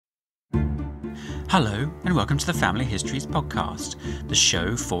Hello and welcome to the Family Histories Podcast, the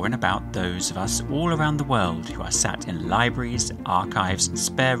show for and about those of us all around the world who are sat in libraries, archives and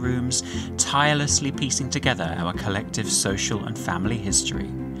spare rooms, tirelessly piecing together our collective social and family history.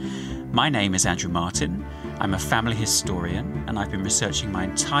 My name is Andrew Martin. I'm a family historian and I've been researching my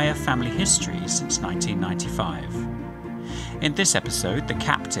entire family history since 1995. In this episode, the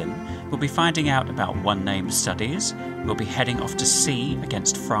captain will be finding out about one-name studies, we'll be heading off to sea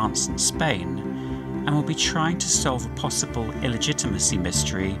against France and Spain, and we'll be trying to solve a possible illegitimacy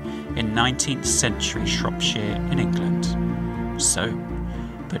mystery in 19th century Shropshire in England. So,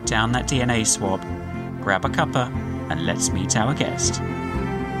 put down that DNA swab, grab a cuppa, and let's meet our guest.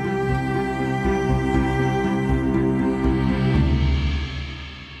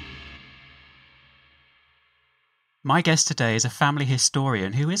 My guest today is a family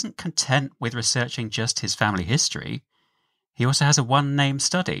historian who isn't content with researching just his family history. He also has a one-name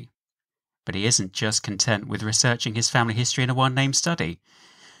study. But he isn't just content with researching his family history in a one-name study,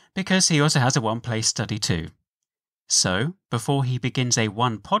 because he also has a one-place study too. So, before he begins a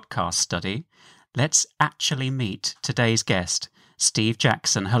one-podcast study, let's actually meet today's guest, Steve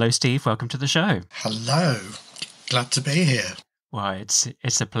Jackson. Hello, Steve. Welcome to the show. Hello. Glad to be here. Well,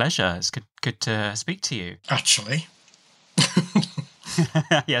 it's a pleasure. It's good to speak to you. Actually.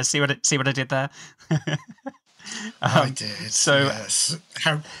 Yeah, see what I did there? I did. So, yes.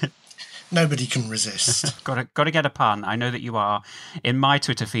 Nobody can resist. Got to get a pun. I know that you are, in my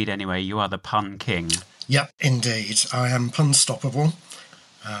Twitter feed anyway, you are the pun king. Yep, indeed. I am pun-stoppable.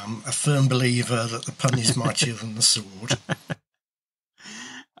 A firm believer that the pun is mightier than the sword.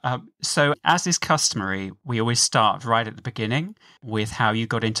 So, as is customary, we always start right at the beginning with how you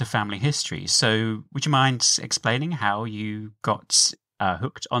got into family history. So, would you mind explaining how you got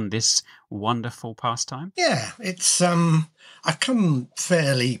hooked on this wonderful pastime? Yeah, it's I've come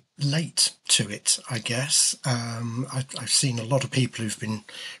fairly late to it, I guess. I've seen a lot of people who've been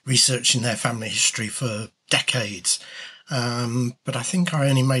researching their family history for decades, but I think I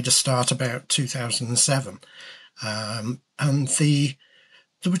only made a start about 2007. And there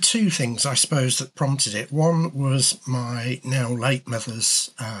were two things, I suppose, that prompted it. One was my now late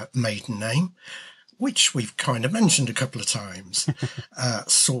mother's maiden name, which we've kind of mentioned a couple of times,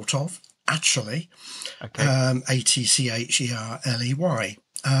 sort of, Atcherley, okay. Atcherley.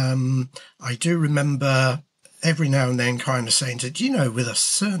 I do remember every now and then kind of saying to, do you know, with a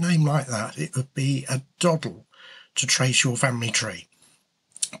surname like that, it would be a doddle to trace your family tree.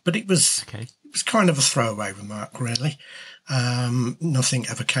 But it was kind of a throwaway remark, really. Nothing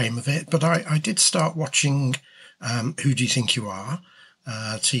ever came of it. But I did start watching Who Do You Think You Are?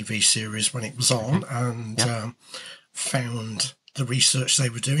 TV series when it was on, and found the research they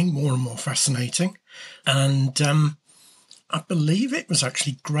were doing more and more fascinating. And I believe it was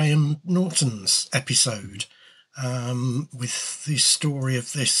actually Graham Norton's episode with the story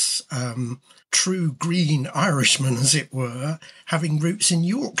of this true green Irishman, as it were, having roots in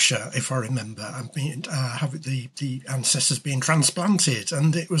Yorkshire, if I remember, and being, having the ancestors being transplanted.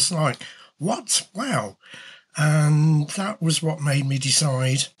 And it was like, what? Wow. And that was what made me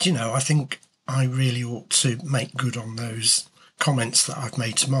decide, I think I really ought to make good on those comments that I've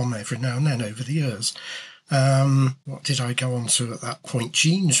made to Mum every now and then over the years. What did I go on to at that point?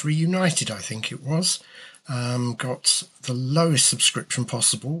 Genes Reunited, I think it was. Got the lowest subscription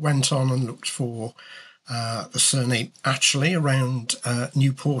possible, went on and looked for the surname Atcherley around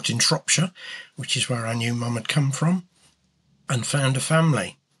Newport in Shropshire, which is where I knew Mum had come from, and found a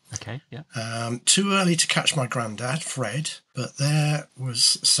family. Okay, yeah. Too early to catch my granddad, Fred, but there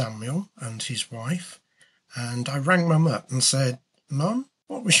was Samuel and his wife. And I rang Mum up and said, Mum,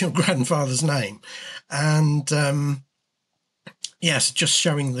 what was your grandfather's name? And, yes, just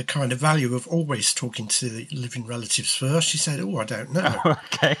showing the kind of value of always talking to the living relatives first. She said, I don't know. Oh,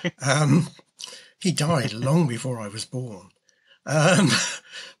 okay. He died long before I was born.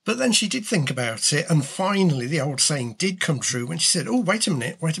 But then she did think about it, and finally the old saying did come true when she said, wait a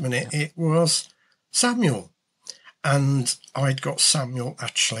minute, it was Samuel. And I'd got Samuel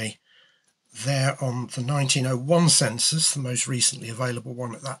actually there on the 1901 census, the most recently available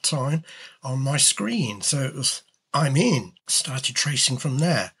one at that time, on my screen. So it was, I'm in. Started tracing from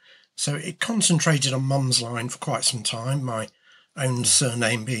there. So it concentrated on Mum's line for quite some time, my own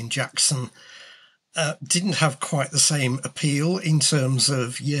surname being Jackson. Didn't have quite the same appeal in terms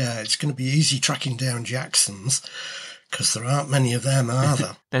of, it's going to be easy tracking down Jacksons, because there aren't many of them, are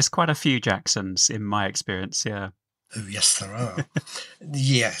there? There's quite a few Jacksons in my experience, yeah. Oh, yes, there are.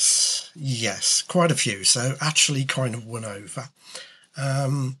 Yes, quite a few. So actually kind of won over.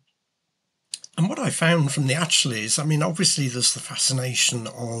 And what I found from the Atcherleys, I mean, obviously there's the fascination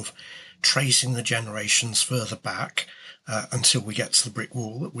of tracing the generations further back until we get to the brick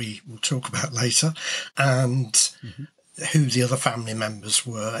wall that we will talk about later, and who the other family members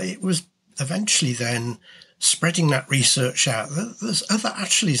were. It was eventually then spreading that research out. There's other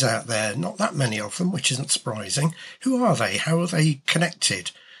Atcherleys out there, not that many of them, which isn't surprising. Who are they? How are they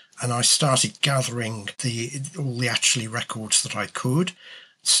connected? And I started gathering all the Atcherley records that I could,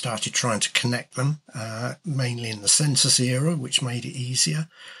 started trying to connect them, mainly in the census era, which made it easier.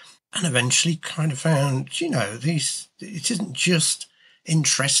 And eventually kind of found, it isn't just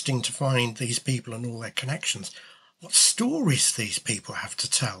interesting to find these people and all their connections. What stories these people have to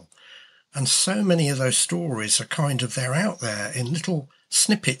tell. And so many of those stories are they're out there in little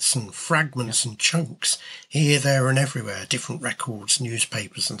snippets and fragments and chunks here, there and everywhere, different records,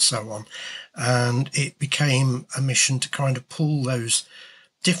 newspapers and so on. And it became a mission to kind of pull those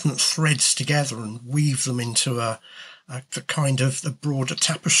different threads together and weave them into the broader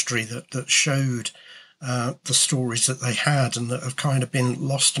tapestry that showed the stories that they had and that have kind of been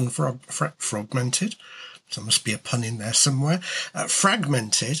lost and fragmented. There must be a pun in there somewhere.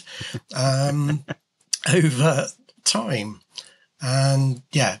 Fragmented over time. And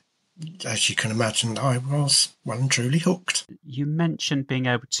yeah, as you can imagine, I was well and truly hooked. You mentioned being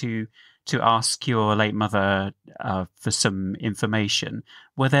able to ask your late mother for some information.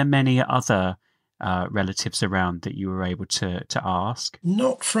 Were there many other relatives around that you were able to ask?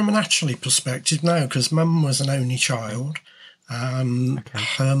 Not from an Atcherley perspective, no, because Mum was an only child.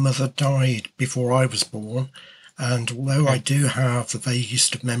 Her mother died before I was born, and although I do have the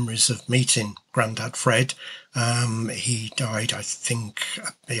vaguest of memories of meeting Grandad Fred, he died, I think,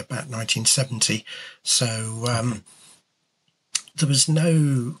 about 1970, so there was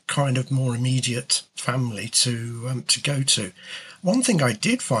no kind of more immediate family to go to. One thing I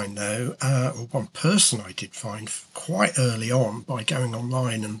did find, though, or one person I did find quite early on by going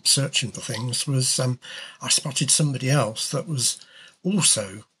online and searching for things was I spotted somebody else that was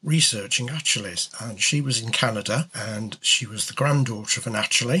also researching Atcherleys, and she was in Canada, and she was the granddaughter of an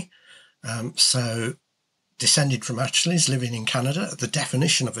Atcherley, so descended from Atcherleys living in Canada, the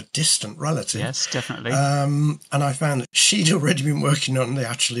definition of a distant relative. Yes, definitely. And I found that she'd already been working on the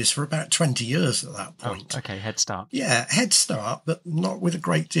Atcherleys for about 20 years at that point. Oh, okay, head start. Yeah, head start, but not with a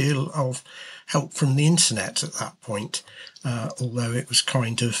great deal of help from the internet at that point, although it was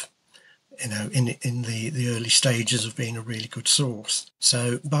kind of, in the early stages of being a really good source.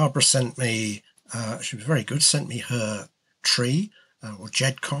 So Barbara sent me, she was very good, sent me her tree, or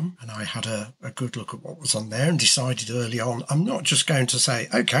GEDCOM, and I had a good look at what was on there and decided early on, I'm not just going to say,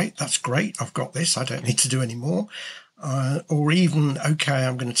 okay, that's great, I've got this, I don't need to do any more, or even, okay,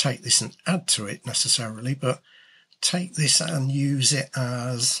 I'm going to take this and add to it necessarily, but take this and use it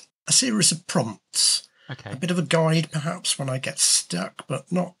as a series of prompts. Okay. A bit of a guide perhaps when I get stuck,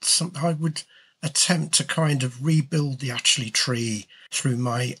 but not something I would attempt to kind of rebuild the Atcherley tree through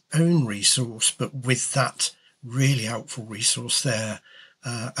my own resource, but with that really helpful resource there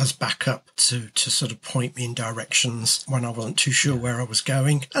as backup to sort of point me in directions when I wasn't too sure where I was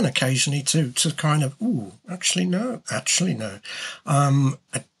going, and occasionally to kind of, actually no. I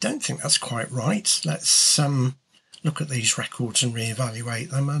don't think that's quite right. Let's look at these records and reevaluate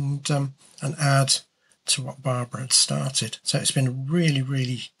them and add to what Barbara had started. So it's been a really,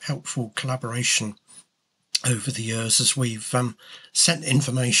 really helpful collaboration over the years as we've sent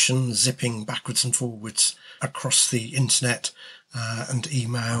information zipping backwards and forwards across the internet and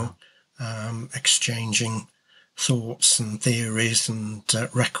email, exchanging thoughts and theories and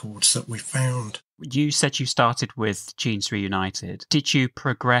records that we found. You said you started with Genes Reunited. Did you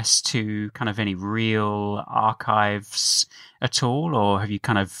progress to kind of any real archives at all, or have you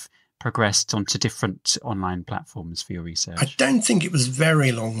kind of progressed onto different online platforms for your research? I don't think it was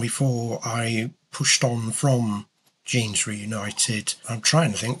very long before I pushed on from Genes Reunited. I'm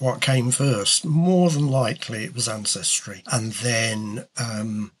trying to think what came first. More than likely it was Ancestry. And then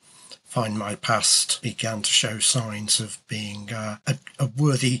Find My Past began to show signs of being a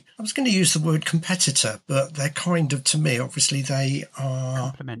worthy, I was going to use the word competitor, but they're kind of, to me, obviously they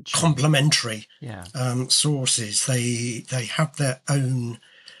are complementary sources. They have their own,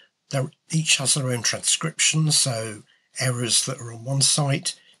 each has their own transcriptions, so errors that are on one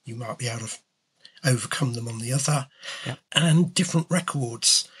site, you might be able to overcome them on the other, and different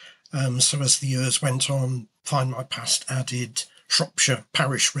records. So as the years went on, Find My Past added Shropshire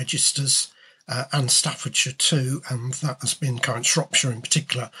parish registers and Staffordshire too, and that has been kind of Shropshire in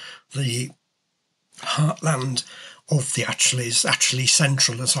particular, the heartland of the Atcherleys, Atcherley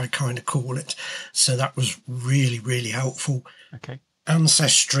Central as I kind of call it. So that was really, really helpful. Okay.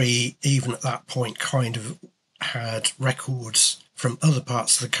 Ancestry, even at that point, kind of had records from other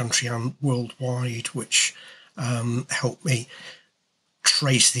parts of the country and worldwide, which helped me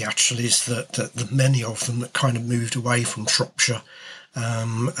trace the Atcherleys, the many of them that kind of moved away from Shropshire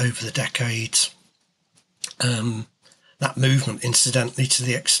over the decades. That movement, incidentally, to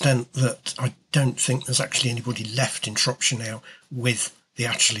the extent that I don't think there's actually anybody left in Shropshire now with the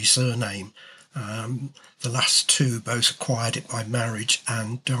Atcherley surname. The last two both acquired it by marriage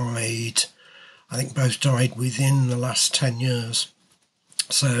and died. I think both died within the last 10 years.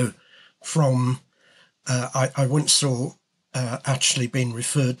 So I once saw Atcherley being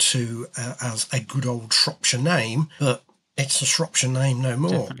referred to as a good old Shropshire name, but it's a Shropshire name no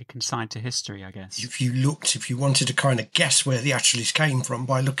more. Definitely consigned to history, I guess. If you wanted to kind of guess where the Atcherleys came from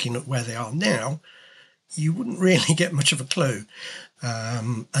by looking at where they are now, you wouldn't really get much of a clue.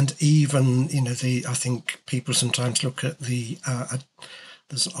 And even, I think people sometimes look at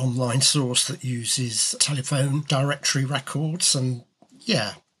there's an online source that uses telephone directory records, and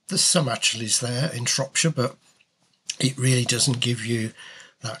yeah, there's some Atcherleys there in Shropshire, but it really doesn't give you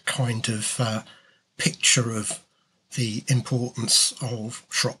that kind of picture of the importance of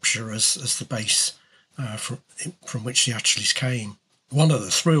Shropshire as the base from which the Atcherleys came. One of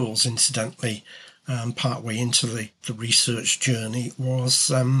the thrills, incidentally, partway into the research journey was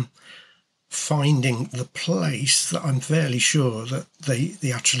finding the place that I'm fairly sure that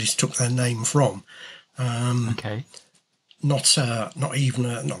the Atcherleys took their name from. Okay. Not even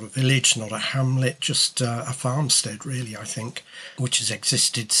not a village, not a hamlet, just a farmstead, really, I think, which has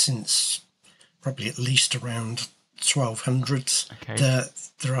existed since probably at least around 1200s. Okay.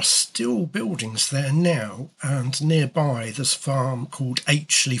 There are still buildings there now, and nearby there's a farm called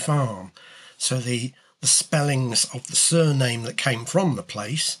Atcherley Farm. So the spellings of the surname that came from the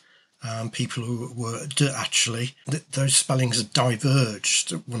place, people who were Atcherley, those spellings have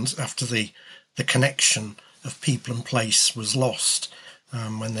diverged once after the connection of people and place was lost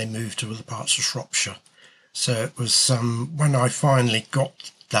when they moved to other parts of Shropshire. So it was when I finally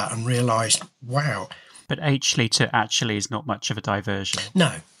got that and realised, wow. But Atcherley to Atcherley is not much of a diversion.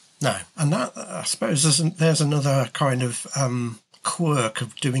 No. And that, I suppose, there's another kind of quirk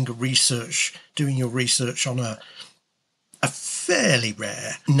of doing your research on a fairly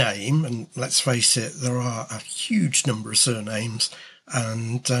rare name. And let's face it, there are a huge number of surnames,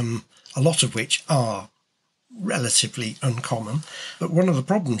 and a lot of which are relatively uncommon. But one of the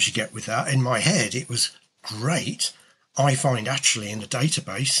problems you get with that, in my head, it was great. I find Atcherley in the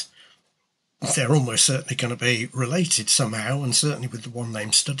database, they're almost certainly going to be related somehow, and certainly with the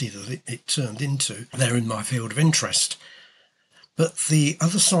one-name study that it turned into, they're in my field of interest. But the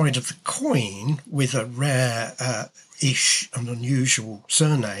other side of the coin, with a rare-ish and unusual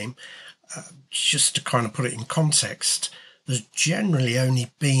surname, just to kind of put it in context, there's generally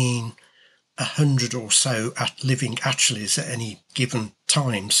only been 100 or so living Atcherleys at any given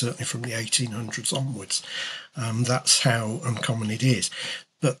time, certainly from the 1800s onwards. That's how uncommon it is.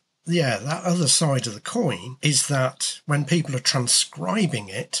 But yeah, that other side of the coin is that when people are transcribing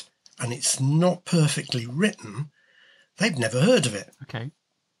it and it's not perfectly written, they've never heard of it. Okay.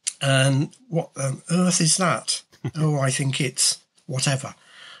 And what on earth is that? Oh, I think it's whatever.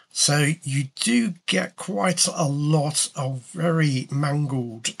 So you do get quite a lot of very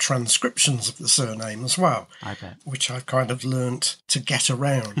mangled transcriptions of the surname as well. I bet. Which I've kind of learnt to get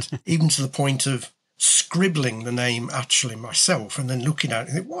around, even to the point of scribbling the name Atcherley myself and then looking at it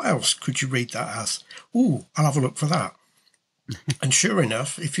and think, what else could you read that as? Ooh, I'll have a look for that. And sure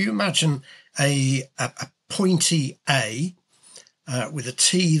enough, if you imagine a pointy A with a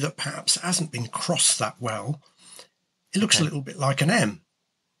T that perhaps hasn't been crossed that well, it looks a little bit like an M.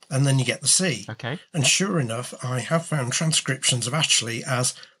 And then you get the C. Okay. And sure enough, I have found transcriptions of Atcherley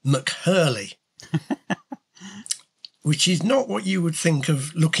as McHurley, which is not what you would think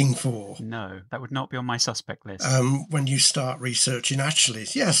of looking for. No, that would not be on my suspect list. When you start researching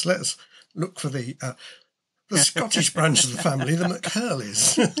Atcherleys. Yes, let's look for the Scottish branch of the family, the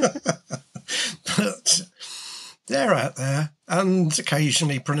McHurleys. But they're out there, and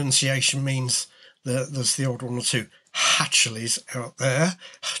occasionally pronunciation means there's the odd one or two Hatchleys out there,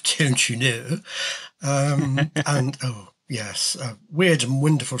 don't you know? And, oh, yes, a weird and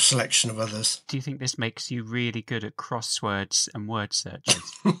wonderful selection of others. Do you think this makes you really good at crosswords and word searches?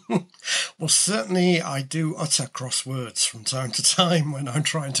 Well, certainly I do utter crosswords from time to time when I'm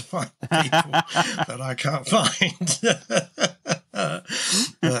trying to find people that I can't find.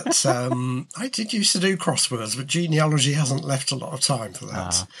 But I did used to do crosswords, but genealogy hasn't left a lot of time for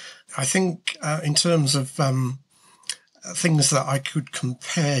that. I think in terms of things that I could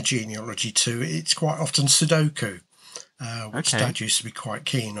compare genealogy to, it's quite often Sudoku. which Okay. Dad used to be quite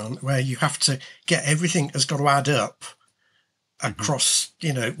keen on, where you have to get everything has got to add up across,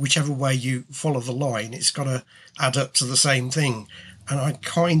 whichever way you follow the line, it's got to add up to the same thing. And I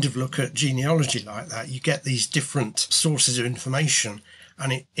kind of look at genealogy like that. You get these different sources of information,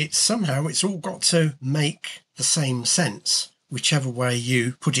 and it's somehow it's all got to make the same sense, whichever way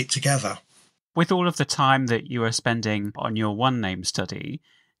you put it together. With all of the time that you are spending on your one name study,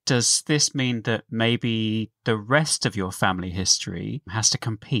 does this mean that maybe the rest of your family history has to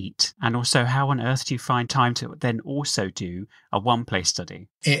compete? And also, how on earth do you find time to then also do a one-place study?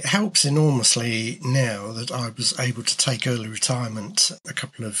 It helps enormously now that I was able to take early retirement a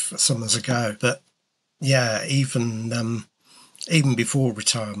couple of summers ago. But yeah, even before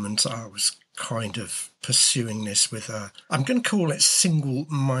retirement, I was kind of pursuing this with I'm going to call it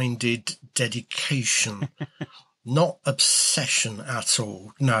single-minded dedication. Not obsession at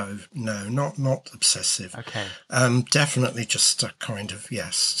all. No, not obsessive. Okay. Definitely just a kind of,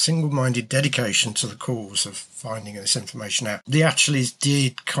 single-minded dedication to the cause of finding this information out. The Atcherleys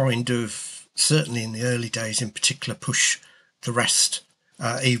did kind of, certainly in the early days in particular, push the rest,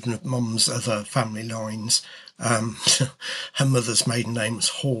 even of Mum's other family lines. Her mother's maiden name was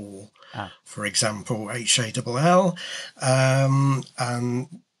Hall, for example, Hall. And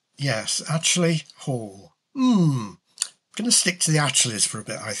yes, Atcherley, Hall. I'm going to stick to the Atcherleys for a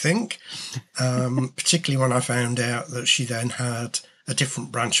bit, I think, particularly when I found out that she then had a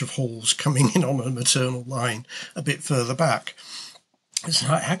different branch of Halls coming in on her maternal line a bit further back. It's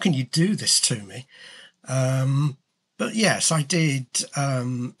like, how can you do this to me? But yes, I did,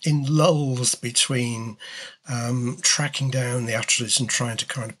 in lulls between tracking down the Atcherleys and trying to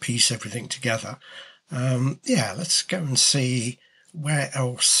kind of piece everything together. Let's go and see where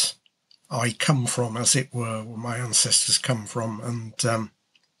else I come from, as it were my ancestors come from. And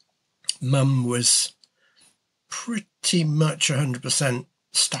Mum was pretty much 100%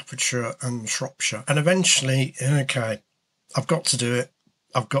 Staffordshire and Shropshire. And eventually, okay, I've got to do it.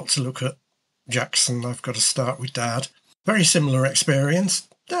 I've got to look at Jackson. I've got to start with Dad. Very similar experience.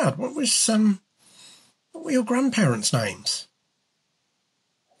 Dad, what were your grandparents' names?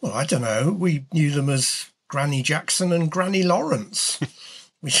 Well, I don't know. We knew them as Granny Jackson and Granny Lawrence.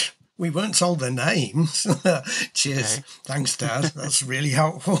 We weren't told their names. Cheers. Okay. Thanks, Dad. That's really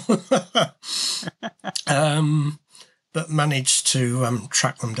helpful. But managed to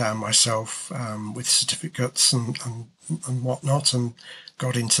track them down myself with certificates and whatnot, and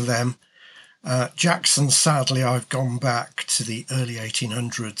got into them. Jackson, sadly, I've gone back to the early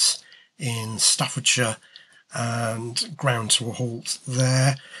 1800s in Staffordshire and ground to a halt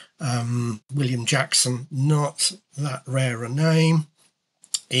there. William Jackson, not that rare a name.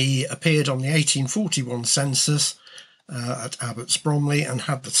 He appeared on the 1841 census at Abbots Bromley and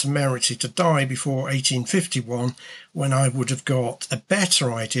had the temerity to die before 1851, when I would have got a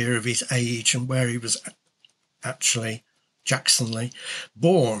better idea of his age and where he was actually Jacksonly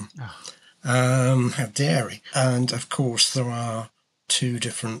born. How dare he? And of course there are two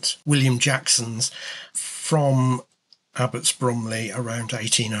different William Jacksons from Abbots Bromley around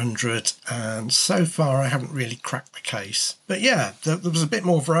 1800, and so far I haven't really cracked the case. But yeah, there was a bit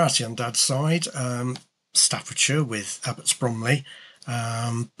more variety on Dad's side. Staffordshire with Abbots Bromley,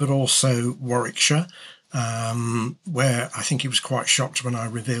 but also Warwickshire, where I think he was quite shocked when I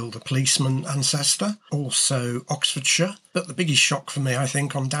revealed a policeman ancestor. Also Oxfordshire. But the biggest shock for me, I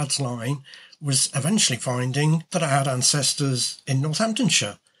think, on Dad's line was eventually finding that I had ancestors in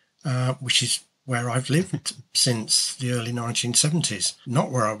Northamptonshire, which is where I've lived since the early 1970s.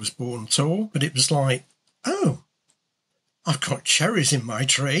 Not where I was born at all, but it was like, oh, I've got cherries in my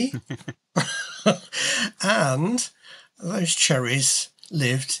tree. And those cherries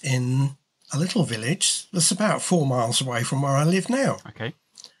lived in a little village that's about 4 miles away from where I live now. Okay.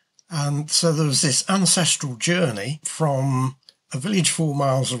 And so there was this ancestral journey from a village 4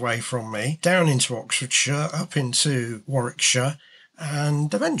 miles away from me, down into Oxfordshire, up into Warwickshire,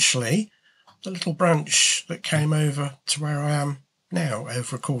 and eventually the little branch that came over to where I am now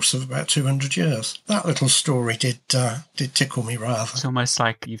over a course of about 200 years. That little story did tickle me rather. It's almost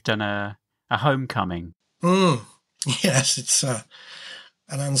like you've done a homecoming. Yes, it's an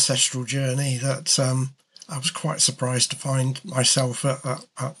ancestral journey that I was quite surprised to find myself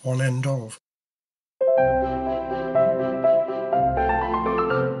at one end of.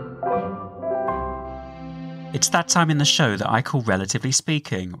 It's that time in the show that I call Relatively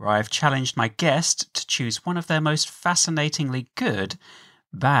Speaking, where I've challenged my guest to choose one of their most fascinatingly good,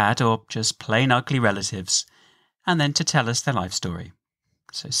 bad, or just plain ugly relatives, and then to tell us their life story.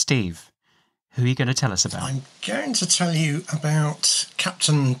 So, Steve, Who are you going to tell us about? I'm going to tell you about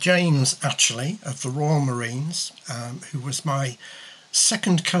Captain James Atcherley of the Royal Marines, who was my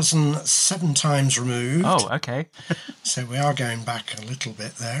second cousin 7 times removed. Oh, okay. So we are going back a little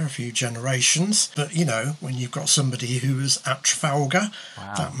bit there, a few generations. But, you know, when you've got somebody who was at Trafalgar,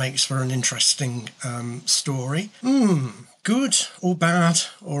 Wow. that makes for an interesting story. Good or bad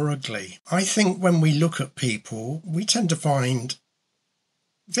or ugly? I think when we look at people, we tend to find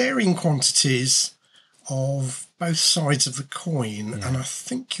varying quantities of both sides of the coin, and I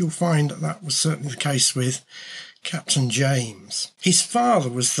think you'll find that was certainly the case with Captain James. His father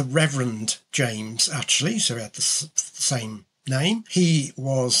was the Reverend James Atcherley, so he had the same name. He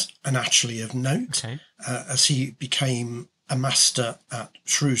was an Atcherley of note, as he became a master at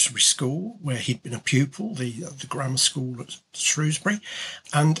Shrewsbury School, where he'd been a pupil, the grammar school at Shrewsbury,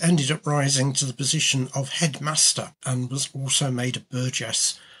 and ended up rising to the position of headmaster, and was also made a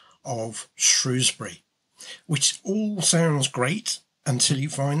burgess of Shrewsbury, which all sounds great until you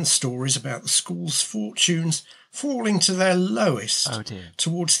find stories about the school's fortunes falling to their lowest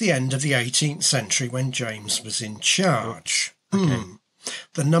towards the end of the 18th century when James was in charge.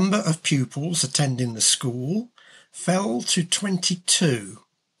 The number of pupils attending the school fell to 22.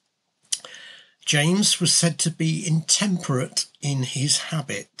 James was said to be intemperate in his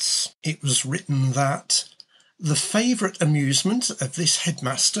habits. It was written that the favourite amusement of this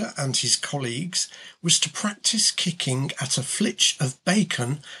headmaster and his colleagues was to practise kicking at a flitch of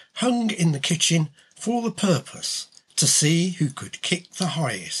bacon hung in the kitchen for the purpose to see who could kick the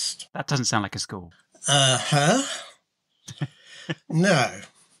highest. That doesn't sound like a school. No.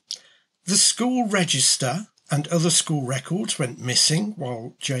 The school register and other school records went missing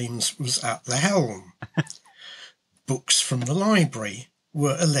while James was at the helm. Books from the library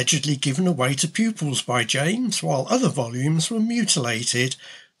were allegedly given away to pupils by James, while other volumes were mutilated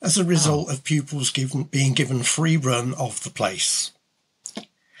as a result of pupils being given free run of the place.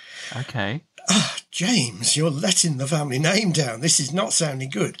 Okay. James, you're letting the family name down. This is not sounding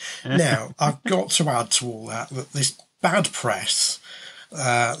good. Now, I've got to add to all that this bad press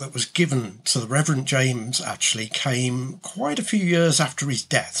that was given to the Reverend James actually came quite a few years after his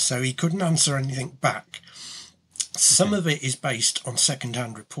death, so he couldn't answer anything back. Some of it is based on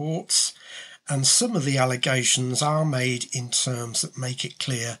second-hand reports, and some of the allegations are made in terms that make it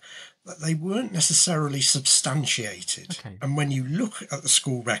clear that they weren't necessarily substantiated. And when you look at the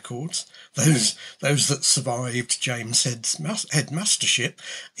school records, those that survived James' headmastership,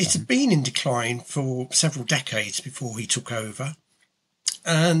 it had been in decline for several decades before he took over.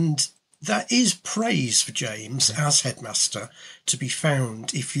 And that is praise for James as headmaster to be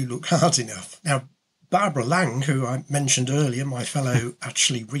found if you look hard enough. Now, Barbara Lang, who I mentioned earlier, my fellow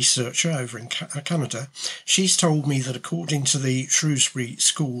researcher over in Canada, she's told me that according to the Shrewsbury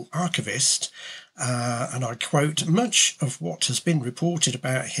School archivist, and I quote, much of what has been reported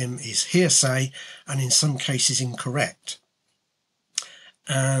about him is hearsay and in some cases incorrect.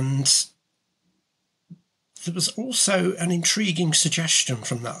 And there was also an intriguing suggestion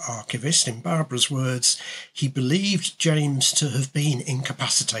from that archivist. In Barbara's words, he believed James to have been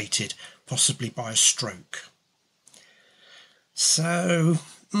incapacitated, possibly by a stroke. So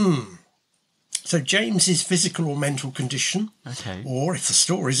James's physical or mental condition, or if the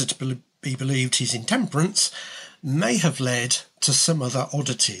stories are to be believed his intemperance, may have led to some other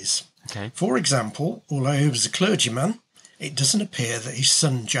oddities. For example, although he was a clergyman, it doesn't appear that his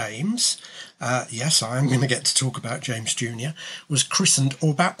son James, yes, I am going to get to talk about James Jr., was christened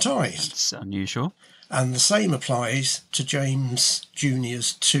or baptised. That's unusual. And the same applies to James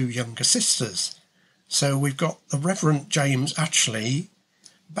Jr.'s 2 younger sisters. So we've got the Reverend James Atcherley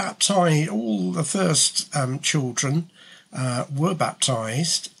baptised. All the first children were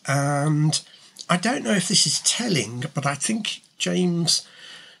baptised, and I don't know if this is telling, but I think James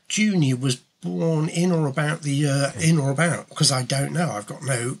Jr. was born in or about the year in or about, because I don't know. I've got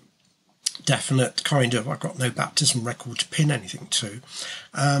no definite I've got no baptism record to pin anything to.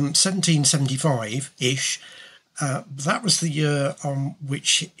 1775-ish, that was the year on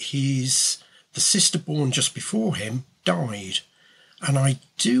which the sister born just before him died. And I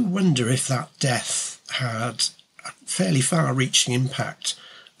do wonder if that death had a fairly far-reaching impact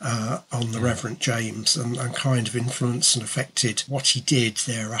on the Reverend James and kind of influenced and affected what he did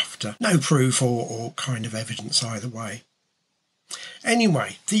thereafter. No proof or kind of evidence either way.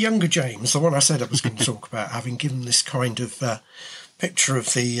 Anyway, the younger James, the one I said I was going to talk about, having given this kind of picture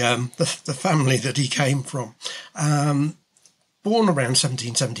of the family that he came from. Born around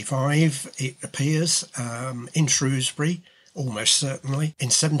 1775, it appears, in Shrewsbury, almost certainly. In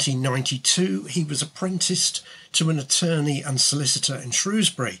 1792, he was apprenticed to an attorney and solicitor in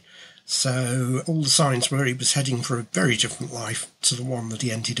Shrewsbury, So all the signs were he was heading for a very different life to the one that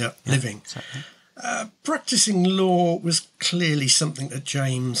he ended up living. Exactly. Practicing law was clearly something that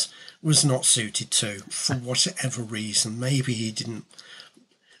James was not suited to for whatever reason. Maybe he didn't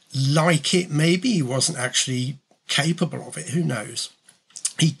like it. Maybe he wasn't actually capable of it. Who knows?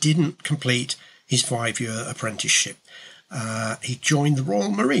 He didn't complete his 5-year apprenticeship. He joined the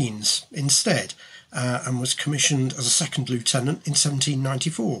Royal Marines instead and was commissioned as a second lieutenant in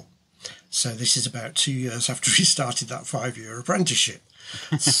 1794. So this is about 2 years after he started that 5-year apprenticeship.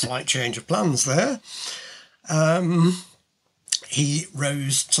 Slight change of plans there. He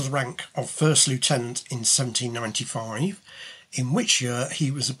rose to the rank of first lieutenant in 1795, in which year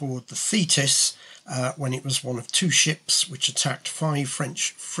he was aboard the Thetis when it was one of 2 ships which attacked 5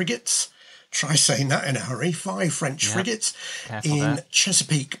 French frigates. Try saying that in a hurry. 5 French frigates in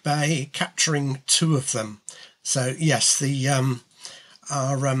Chesapeake Bay, capturing 2 of them. So yes,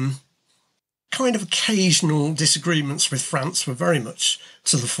 our kind of occasional disagreements with France were very much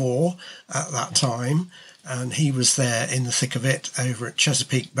to the fore at that time, and he was there in the thick of it over at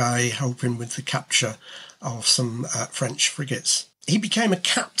Chesapeake Bay, helping with the capture of some French frigates. He became a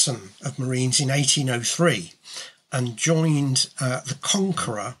captain of Marines in 1803 and joined the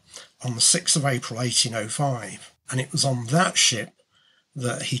Conqueror on the 6th of April 1805, and it was on that ship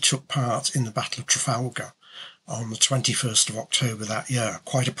that he took part in the Battle of Trafalgar on the 21st of October that year.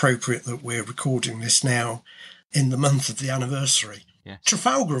 Quite appropriate that we're recording this now in the month of the anniversary. Yes.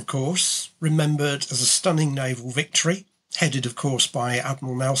 Trafalgar, of course, remembered as a stunning naval victory, headed, of course, by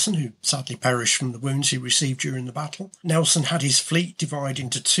Admiral Nelson, who sadly perished from the wounds he received during the battle. Nelson had his fleet divided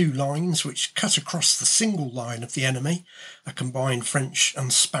into 2 lines, which cut across the single line of the enemy, a combined French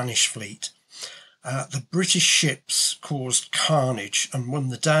and Spanish fleet. The British ships caused carnage and won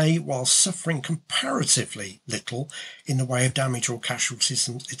the day while suffering comparatively little in the way of damage or casualties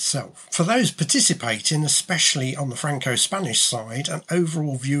itself. For those participating, especially on the Franco-Spanish side, an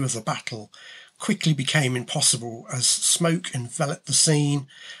overall view of the battle quickly became impossible as smoke enveloped the scene,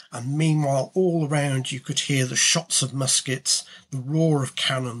 and meanwhile all around you could hear the shots of muskets, the roar of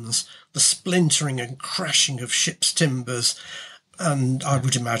cannons, the splintering and crashing of ships' timbers, and I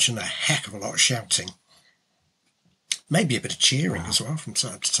would imagine a heck of a lot of shouting. Maybe a bit of cheering as well from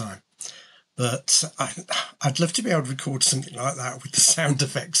time to time. But I'd love to be able to record something like that with the sound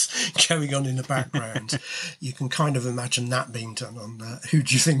effects going on in the background. You can kind of imagine that being done on Who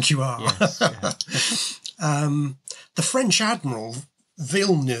Do You Think You Are? Yes, yeah. The French Admiral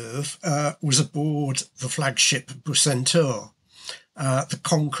Villeneuve was aboard the flagship Bucentaure. The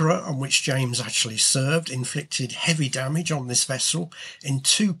Conqueror, on which James Atcherley served, inflicted heavy damage on this vessel in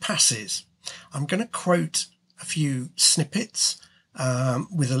 2 passes. I'm going to quote a few snippets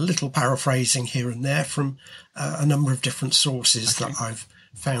with a little paraphrasing here and there from a number of different sources that I've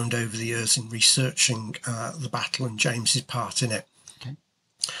found over the years in researching the battle and James's part in it. Okay.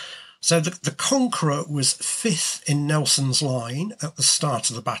 So the Conqueror was 5th in Nelson's line at the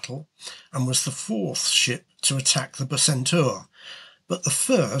start of the battle and was the 4th ship to attack the Bucentaure, but the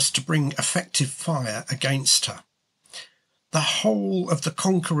first to bring effective fire against her. The whole of the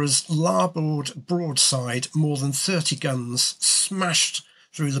Conqueror's larboard broadside, more than 30 guns, smashed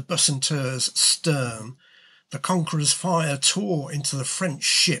through the Bucentaure's stern. The Conqueror's fire tore into the French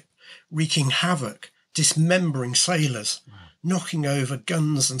ship, wreaking havoc, dismembering sailors, knocking over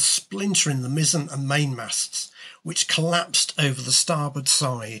guns and splintering the mizzen and mainmasts, which collapsed over the starboard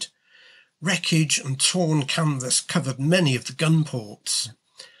side. Wreckage and torn canvas covered many of the gun ports.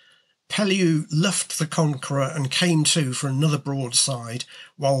 Pellew luffed the Conqueror and came to for another broadside,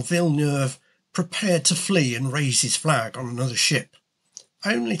 while Villeneuve prepared to flee and raise his flag on another ship,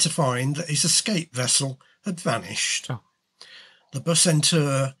 only to find that his escape vessel had vanished. Oh. The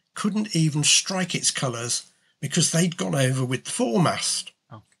Bucentaure couldn't even strike its colours because they'd gone over with the foremast.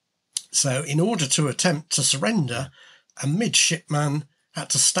 Oh. So in order to attempt to surrender, a midshipman had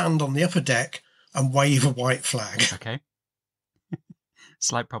to stand on the upper deck and wave a white flag. Okay.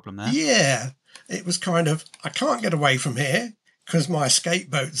 Slight problem there. Yeah. It was kind of, I can't get away from here because my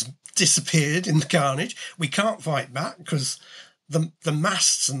escape boat's disappeared in the carnage. We can't fight back because the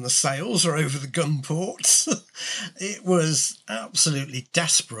masts and the sails are over the gun ports. It was absolutely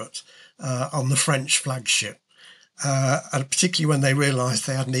desperate on the French flagship, and particularly when they realised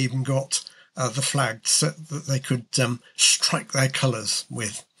they hadn't even got the flag so that they could strike their colours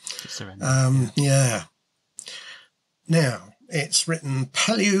with. Yeah. Now, it's written,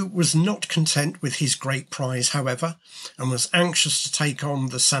 Pellew was not content with his great prize, however, and was anxious to take on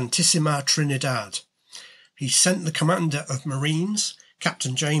the Santissima Trinidad. He sent the commander of Marines,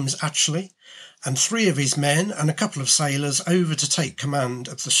 Captain James Atcherley, and 3 of his men and a couple of sailors over to take command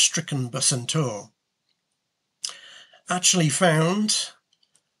of the stricken Bucentaur. Atcherley found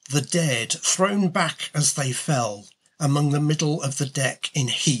the dead thrown back as they fell among the middle of the deck in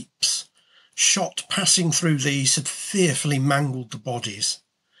heaps. Shot passing through these had fearfully mangled the bodies.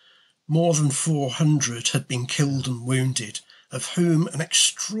 More than 400 had been killed and wounded, of whom an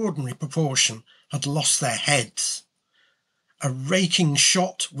extraordinary proportion had lost their heads. A raking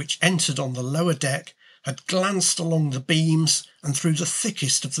shot which entered on the lower deck had glanced along the beams and through the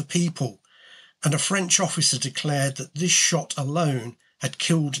thickest of the people, and a French officer declared that this shot alone had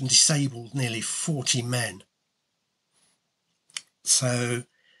killed and disabled nearly 40 men. So,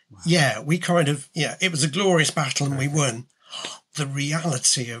 yeah, it was a glorious battle and we won. The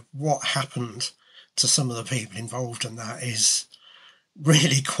reality of what happened to some of the people involved in that is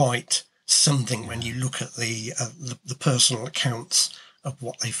really quite something when you look at the personal accounts of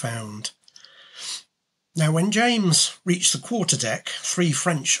what they found. Now, when James reached the quarterdeck, 3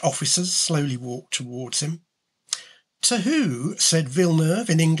 French officers slowly walked towards him. "To who," said Villeneuve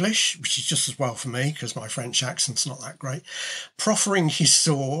in English, which is just as well for me because my French accent's not that great, proffering his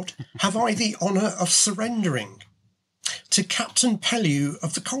sword, "have I the honour of surrendering?" "To Captain Pellew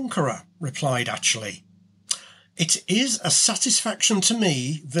of the Conqueror," replied Atcherley. "It is a satisfaction to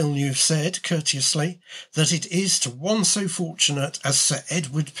me," Villeneuve said courteously, "that it is to one so fortunate as Sir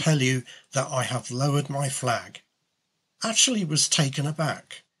Edward Pellew that I have lowered my flag." Atcherley was taken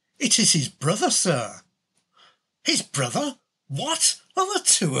aback. "It is his brother, sir." "His brother? What? Are there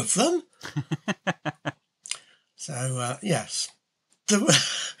 2 of them?" So, yes.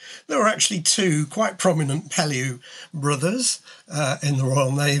 There were actually 2 quite prominent Pellew brothers in the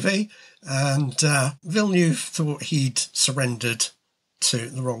Royal Navy, and Villeneuve thought he'd surrendered to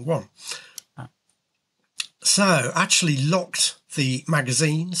the wrong one. So Atcherley locked the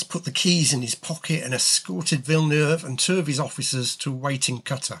magazines, put the keys in his pocket, and escorted Villeneuve and 2 of his officers to a waiting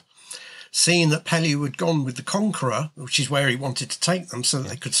cutter. Seeing that Pellew had gone with the Conqueror, which is where he wanted to take them so that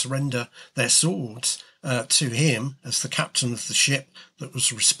they could surrender their swords to him as the captain of the ship that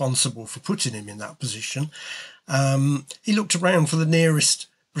was responsible for putting him in that position, he looked around for the nearest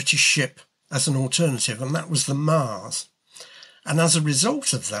British ship as an alternative, and that was the Mars. And as a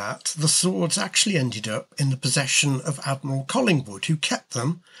result of that, the swords actually ended up in the possession of Admiral Collingwood, who kept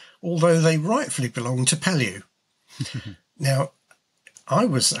them, although they rightfully belonged to Pellew. Now, I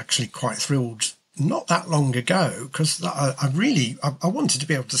was actually quite thrilled not that long ago because I wanted to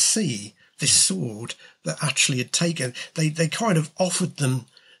be able to see this sword that Atcherley had taken. They kind of offered them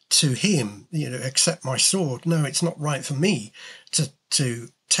to him, accept my sword. No, it's not right for me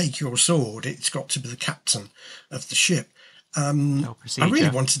to take your sword. It's got to be the captain of the ship. I really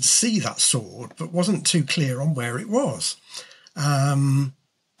wanted to see that sword, but wasn't too clear on where it was.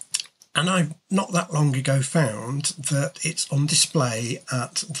 And I, not that long ago, found that it's on display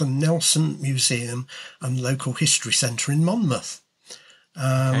at the Nelson Museum and Local History Centre in Monmouth.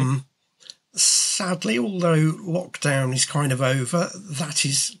 Sadly, although lockdown is kind of over, that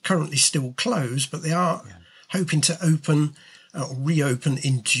is currently still closed, but they are hoping to reopen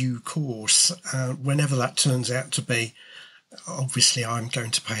in due course, whenever that turns out to be. Obviously, I'm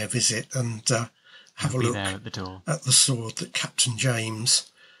going to pay a visit and have a look at the sword that Captain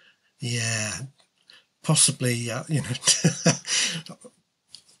James... possibly,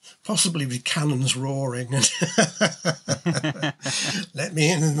 possibly with cannons roaring. Let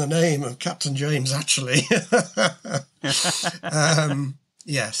me in the name of Captain James Atcherley.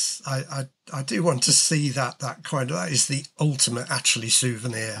 Yes, I do want to see that that is the ultimate Atcherley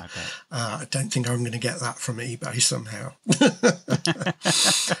souvenir. Okay. I don't think I'm going to get that from eBay somehow.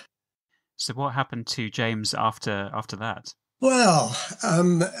 So what happened to James after that? Well,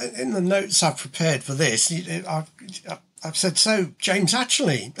 in the notes I've prepared for this, I've said, so James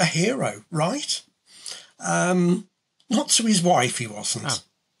Atcherley, a hero, right? Not to his wife, he wasn't. Oh.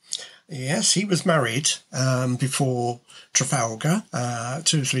 Yes, he was married before Trafalgar,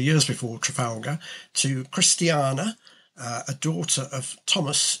 2 or 3 years before Trafalgar, to Christiana, a daughter of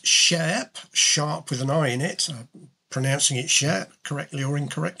Thomas Sharp with an I in it, pronouncing it Sharp, correctly or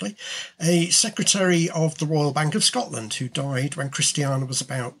incorrectly, a secretary of the Royal Bank of Scotland who died when Christiana was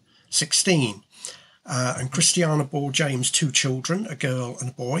about 16. And Christiana bore James 2 children, a girl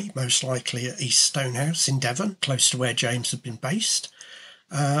and a boy, most likely at East Stonehouse in Devon, close to where James had been based.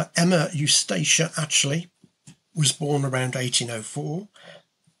 Emma Eustacia Atcherley was born around 1804,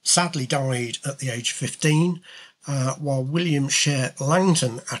 sadly died at the age of 15, while William Share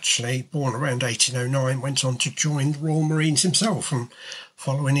Langton, actually, born around 1809, went on to join the Royal Marines himself and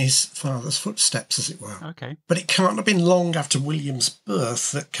follow in his father's footsteps, as it were. Okay. But it can't have been long after William's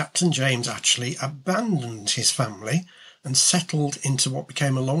birth that Captain James Atcherley abandoned his family and settled into what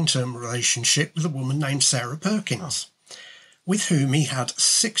became a long-term relationship with a woman named Sarah Perkins, with whom he had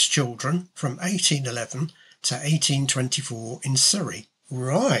 6 children from 1811 to 1824 in Surrey.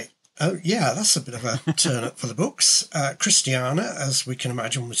 Right. Oh, yeah, that's a bit of a turn up for the books. Christiana, as we can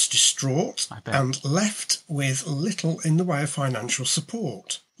imagine, was distraught and left with little in the way of financial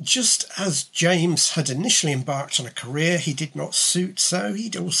support. Just as James had initially embarked on a career he did not suit, so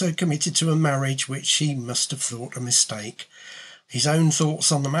he'd also committed to a marriage which he must have thought a mistake. His own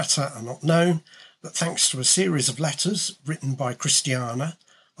thoughts on the matter are not known, but thanks to a series of letters written by Christiana,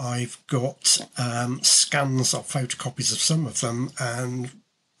 I've got scans of photocopies of some of them, and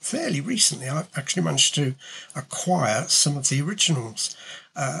fairly recently I've actually managed to acquire some of the originals.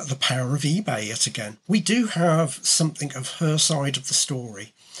 The power of eBay yet again. We do have something of her side of the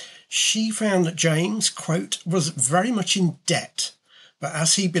story. She found that James, quote, was very much in debt, but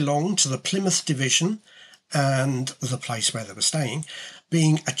as he belonged to the Plymouth Division and the place where they were staying,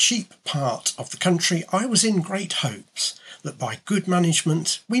 being a cheap part of the country, I was in great hopes that by good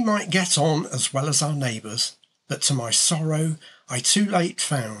management we might get on as well as our neighbours. But to my sorrow, I too late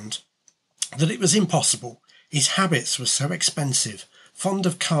found that it was impossible. His habits were so expensive, fond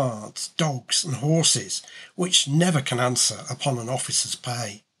of cards, dogs and horses, which never can answer upon an officer's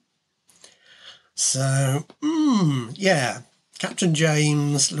pay. So, yeah, Captain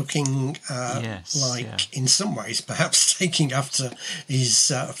James looking in some ways perhaps taking after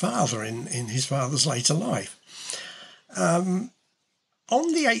his father in his father's later life. On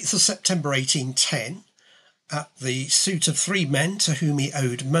the 8th of September 1810, at the suit of 3 men to whom he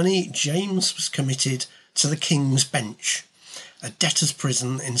owed money, James was committed to the King's Bench, a debtor's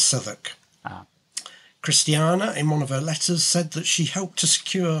prison in Southwark. Christiana, in one of her letters, said that she helped to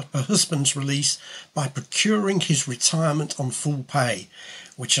secure her husband's release by procuring his retirement on full pay,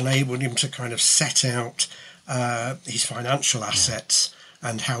 which enabled him to kind of set out his financial assets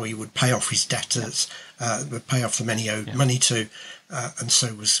and how he would pay off his debtors, would pay off the men he owed money to, and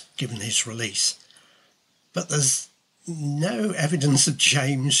so was given his release. But there's no evidence of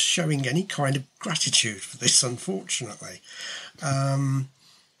James showing any kind of gratitude for this, unfortunately.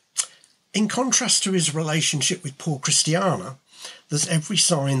 In contrast to his relationship with poor Christiana, there's every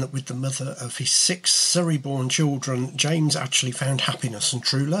sign that with the mother of his 6 Surrey-born children, James actually found happiness and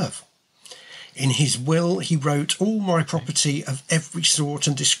true love. In his will, he wrote, "All my property of every sort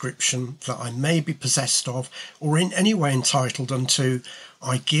and description that I may be possessed of, or in any way entitled unto,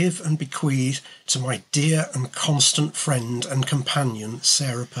 I give and bequeath to my dear and constant friend and companion,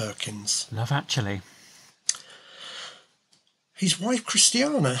 Sarah Perkins." Love Atcherley. His wife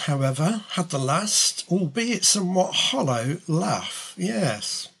Christiana, however, had the last, albeit somewhat hollow, laugh.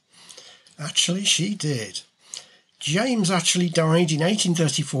 Yes, actually she did. James actually died in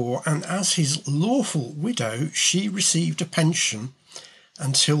 1834, and as his lawful widow, she received a pension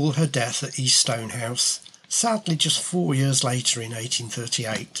until her death at East Stonehouse, sadly just 4 years later in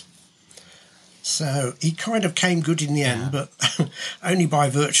 1838. So he kind of came good in the end, but only by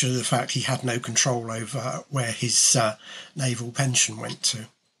virtue of the fact he had no control over where his naval pension went to.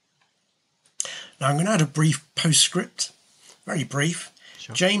 Now I'm going to add a brief postscript, very brief.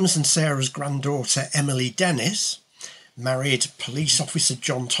 Sure. James and Sarah's granddaughter Emily Dennis married police officer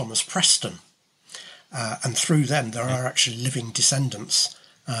John Thomas Preston, and through them there are actually living descendants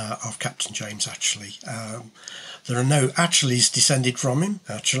of Captain James Atcherley. There are no Atcherleys descended from him,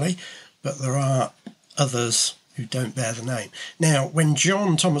 actually, but there are others who don't bear the name. Now, when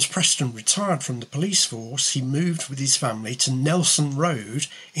John Thomas Preston retired from the police force, he moved with his family to Nelson Road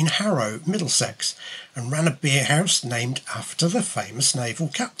in Harrow, Middlesex, and ran a beer house named after the famous naval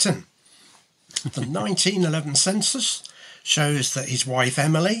captain. The 1911 census shows that his wife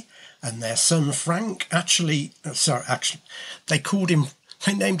Emily and their son Frank they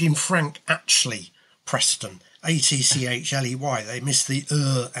named him Frank Atcherley Preston, Atchley. They missed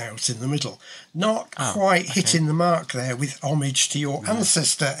the out in the middle. Not quite hitting the mark there with homage to your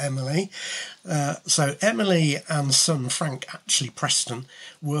ancestor, Emily. So Emily and son Frank Atcherley Preston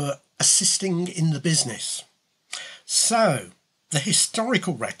were assisting in the business. So the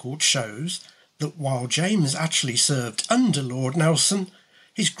historical record shows that while James Atcherley served under Lord Nelson,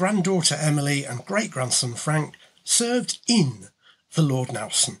 his granddaughter Emily and great-grandson Frank served in the Lord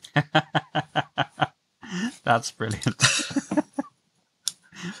Nelson. That's brilliant.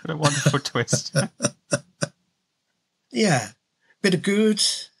 What a wonderful twist. Yeah, bit of good,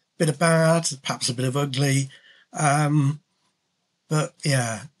 bit of bad, perhaps a bit of ugly, But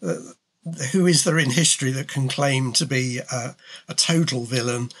yeah, who is there in history that can claim to be a total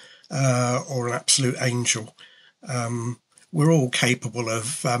villain or an absolute angel? We're all capable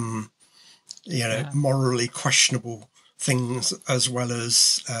of, morally questionable things as well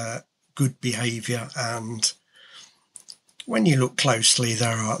as good behaviour. And when you look closely,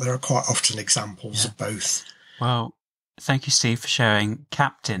 there are quite often examples of both. Well, thank you, Steve, for sharing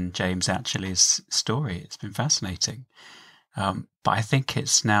Captain James Atcherley's story. It's been fascinating. But I think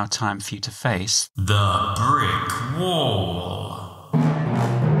it's now time for you to face the brick wall.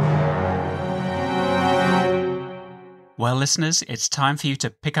 Well, listeners, it's time for you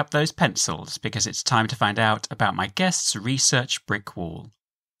to pick up those pencils because it's time to find out about my guest's research brick wall.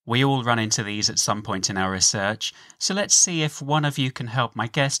 We all run into these at some point in our research, so let's see if one of you can help my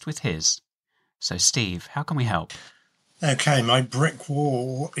guest with his. So, Steve, how can we help? Okay, my brick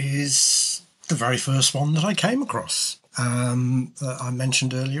wall is the very first one that I came across. That I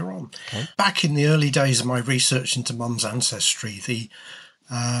mentioned earlier on. Okay. Back in the early days of my research into Mum's ancestry, the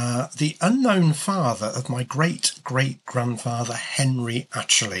unknown father of my great-great-grandfather Henry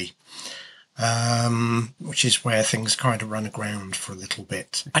Atcherley, which is where things kind of run aground for a little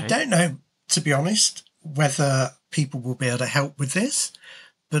bit. Okay. I don't know, to be honest, whether people will be able to help with this,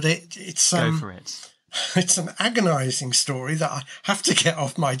 but it's go for it. It's an agonising story that I have to get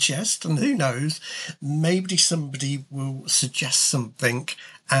off my chest, and who knows, maybe somebody will suggest something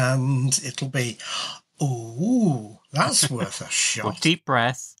and it'll be, oh, that's worth a shot. Well, deep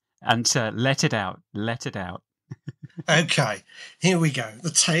breath and let it out. Okay, here we go.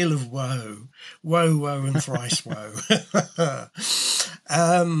 The tale of woe. Woe, woe, and thrice woe.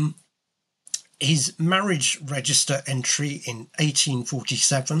 His marriage register entry in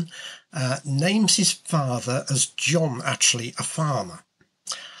 1847 names his father as John Atcherley, a farmer.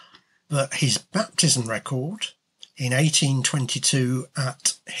 But his baptism record in 1822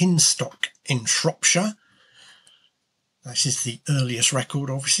 at Hinstock in Shropshire, this is the earliest record,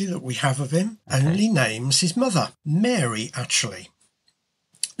 obviously, that we have of him, only names his mother, Mary Atcherley.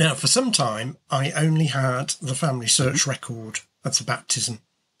 Now, for some time, I only had the family search record of the baptism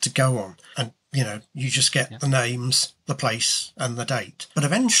to go on. And you just get the names, the place, and the date. But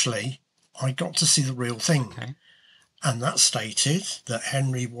eventually, I got to see the real thing. Okay. And that stated that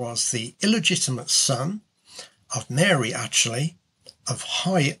Henry was the illegitimate son of Mary Atcherley of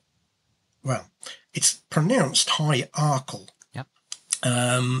it's pronounced High Arkle. Yep.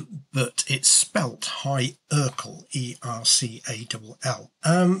 But it's spelt High Ercall, E-R-C-A-L-L.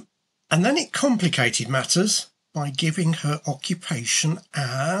 And then it complicated matters by giving her occupation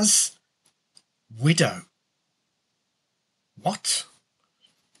as widow. What?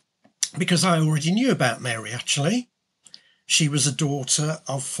 Because I already knew about Mary Atcherley. She was a daughter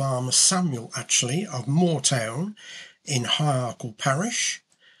of farmer Samuel Atcherley of Moortown in High Arkle parish,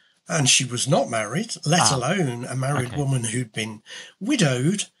 and she was not married, let alone a married woman who'd been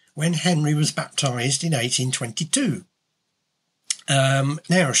widowed when Henry was baptised in 1822.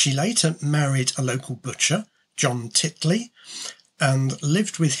 Now, she later married a local butcher, John Titley, and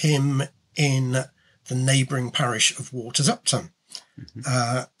lived with him in the neighbouring parish of Waters Upton.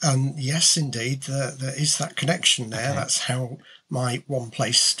 Mm-hmm. And yes, indeed, there is that connection there. Okay. That's how my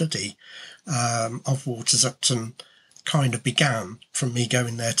one-place study of Waters Upton kind of began, from me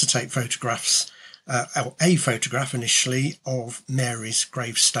going there to take photographs, a photograph initially of Mary's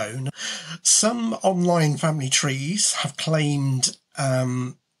gravestone. Some online family trees have claimed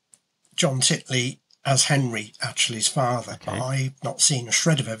John Titley as Henry Atcherley's father. Okay. But I've not seen a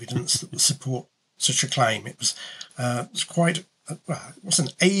shred of evidence that would support such a claim. It was quite... Well, it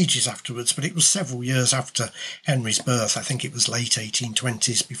wasn't ages afterwards, but it was several years after Henry's birth. I think it was late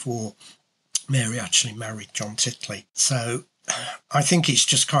 1820s before Mary actually married John Titley. So I think it's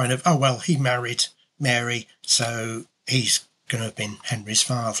just kind of, he married Mary, so he's going to have been Henry's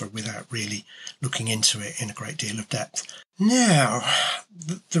father without really looking into it in a great deal of depth. Now,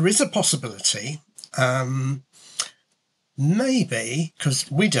 there is a possibility, maybe, because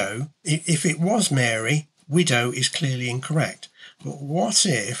widow, if it was Mary, widow is clearly incorrect. But what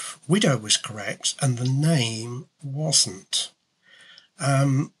if widow was correct and the name wasn't?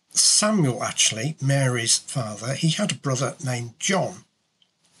 Samuel Atcherley, Mary's father, he had a brother named John.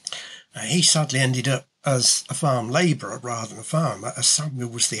 He sadly ended up as a farm labourer rather than a farmer, as Samuel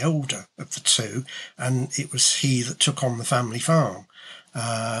was the older of the two, and it was he that took on the family farm.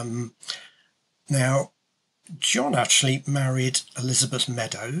 Now, John actually married Elizabeth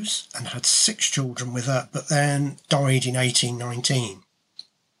Meadows and had 6 children with her, but then died in 1819.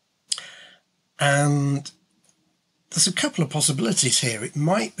 And there's a couple of possibilities here. It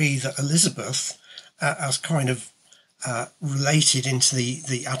might be that Elizabeth as kind of related into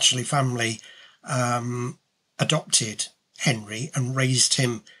the Atcherley family, adopted Henry and raised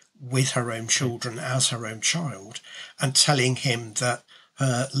him with her own children as her own child, and telling him that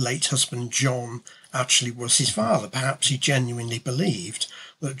her late husband John actually was his father. Perhaps he genuinely believed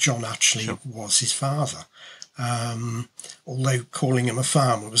that John actually was his father. Although calling him a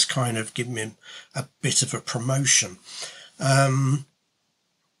farmer was kind of giving him a bit of a promotion. But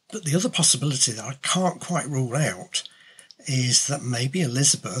the other possibility that I can't quite rule out is that maybe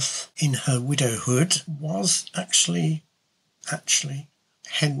Elizabeth, in her widowhood, was actually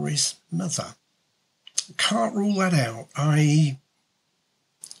Henry's mother. Can't rule that out.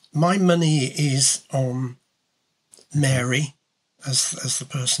 My money is on Mary as the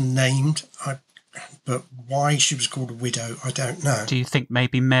person named. But why she was called a widow, I don't know. Do you think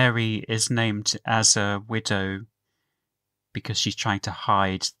maybe Mary is named as a widow because she's trying to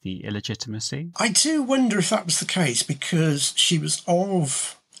hide the illegitimacy? I do wonder if that was the case, because she was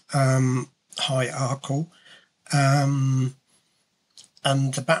of hierarchal, and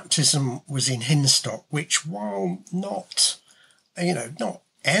the baptism was in Hinstock, which, while not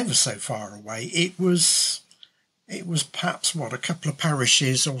ever so far away, it was perhaps, a couple of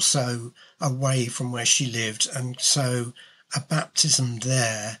parishes or so away from where she lived. And so a baptism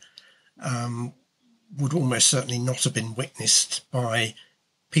there would almost certainly not have been witnessed by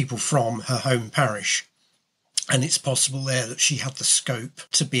people from her home parish. And it's possible there that she had the scope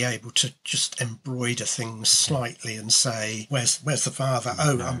to be able to just embroider things slightly and say, where's the father?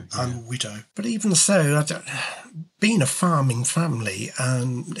 I'm a widow. But even so, being a farming family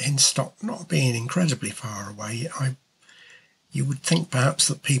and Hinstock not being incredibly far away, you would think perhaps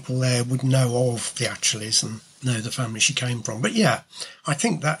that people there would know of the Atcherleys and know the family she came from. But yeah, I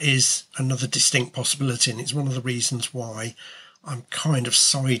think that is another distinct possibility, and it's one of the reasons why I'm kind of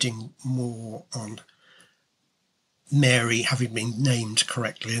siding more on Mary having been named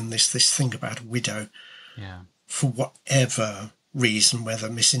correctly, and this thing about a widow, for whatever reason, whether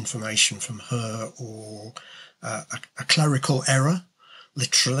misinformation from her or a clerical error,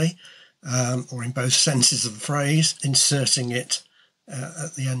 literally, or in both senses of the phrase, inserting it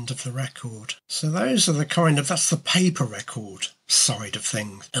at the end of the record. So those are that's the paper record side of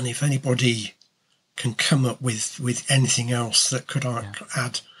things. And if anybody can come up with anything else that could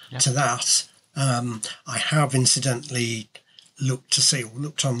add to that, I have incidentally looked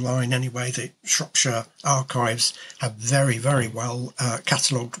online anyway, that Shropshire Archives have very, very well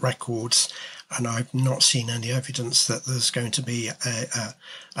catalogued records, and I've not seen any evidence that there's going to be a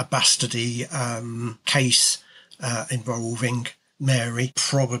bastardy case involving Mary,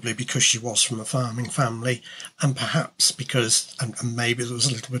 probably because she was from a farming family, and perhaps because, and maybe there was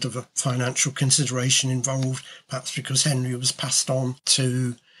a little bit of a financial consideration involved, perhaps because Henry was passed on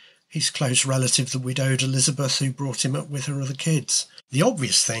to his close relative, the widowed Elizabeth, who brought him up with her other kids. The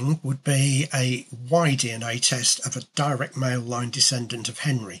obvious thing would be a Y-DNA test of a direct male line descendant of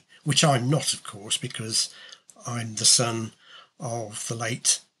Henry, which I'm not, of course, because I'm the son of the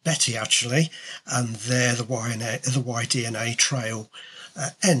late Betty Atcherley, and there the Y-DNA trail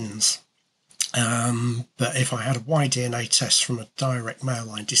ends. But if I had a Y-DNA test from a direct male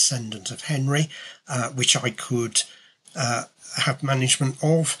line descendant of Henry, which I could have management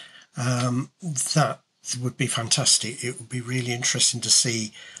of, that would be fantastic. It would be really interesting to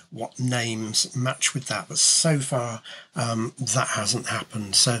see what names match with that. But so far, that hasn't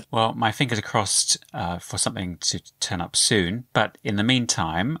happened. So, well, my fingers are crossed for something to turn up soon. But in the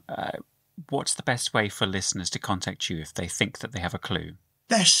meantime, what's the best way for listeners to contact you if they think that they have a clue?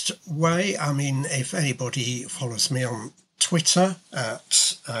 Best way, if anybody follows me on Twitter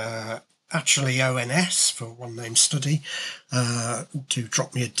at Atcherley ONS for One Name Study, do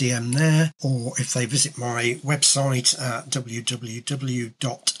drop me a DM there, or if they visit my website at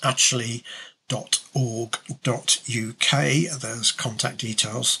www.atcherley.org.uk, there's contact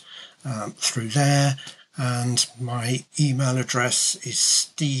details through there, and my email address is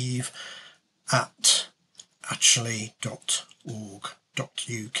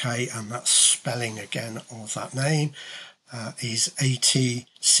steve@atcherley.org.uk, and that spelling again of that name is ATCHERLEY.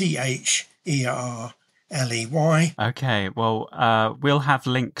 Okay, well, we'll have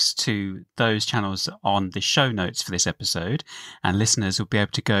links to those channels on the show notes for this episode, and listeners will be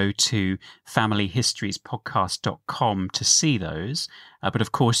able to go to familyhistoriespodcast.com to see those. But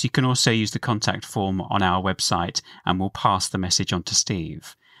of course, you can also use the contact form on our website, and we'll pass the message on to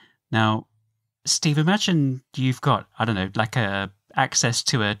Steve. Now, Steve, imagine you've got, access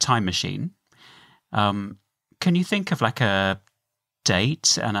to a time machine. Can you think of a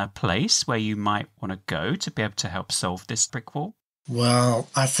date and a place where you might want to go to be able to help solve this brick wall? Well,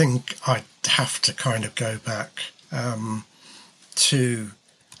 I think I'd have to kind of go back to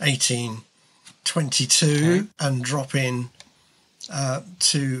 1822 and drop in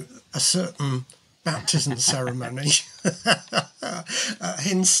to a certain baptism ceremony at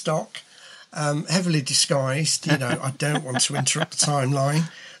Hinstock, heavily disguised. You know, I don't want to interrupt the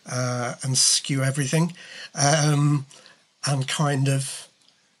timeline and skew everything. And kind of,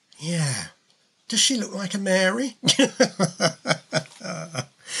 yeah. Does she look like a Mary?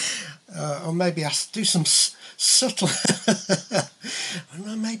 Or maybe do some subtle...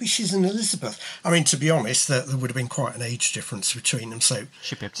 Maybe she's an Elizabeth. I mean, to be honest, there would have been quite an age difference between them, so...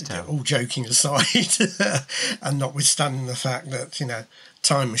 Should be able to tell. All joking aside, and notwithstanding the fact that, you know,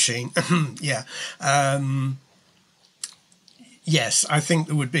 time machine, yeah. Yes, I think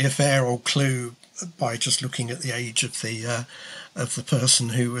there would be a fair old clue by just looking at the age of the person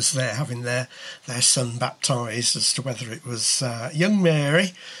who was there having their son baptised as to whether it was young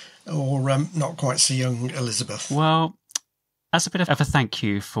Mary or not quite so young Elizabeth. Well, as a bit of a thank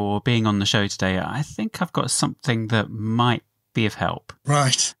you for being on the show today, I think I've got something that might be of help.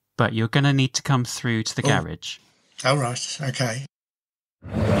 Right. But you're going to need to come through to the garage. Oh, right. Okay.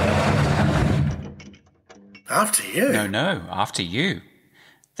 After you? No, after you.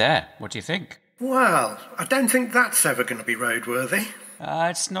 There, what do you think? Well, I don't think that's ever going to be roadworthy.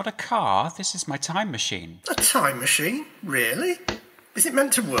 It's not a car. This is my time machine. A time machine? Really? Is it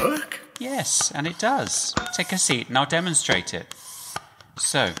meant to work? Yes, and it does. Take a seat and I'll demonstrate it.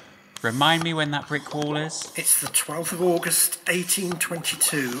 So, remind me when that brick wall is? It's the 12th of August,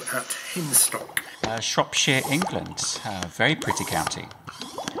 1822 at Hinstock. Shropshire, England. Very pretty county.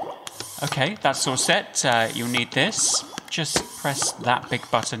 Okay, that's all set. You'll need this. Just press that big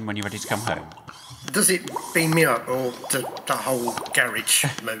button when you're ready to come home. Does it beam me up, or does the whole garage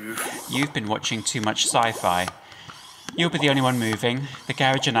move? You've been watching too much sci-fi. You'll be the only one moving. The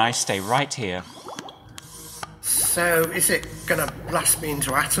garage and I stay right here. So, is it going to blast me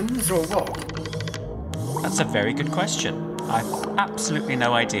into atoms, or what? That's a very good question. I've absolutely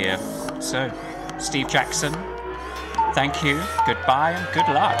no idea. So, Steve Jackson, thank you, goodbye, and good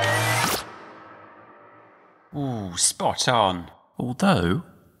luck. Ooh, spot on. Although,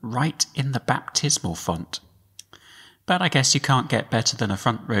 right in the baptismal font. But I guess you can't get better than a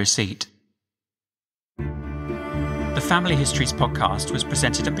front row seat. The Family Histories podcast was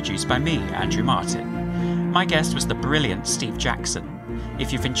presented and produced by me, Andrew Martin. My guest was the brilliant Steve Jackson.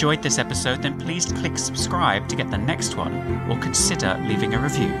 If you've enjoyed this episode, then please click subscribe to get the next one, or consider leaving a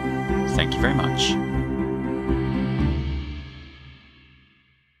review. Thank you very much.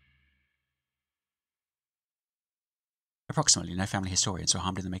 Approximately no family historians were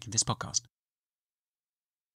harmed in the making of this podcast.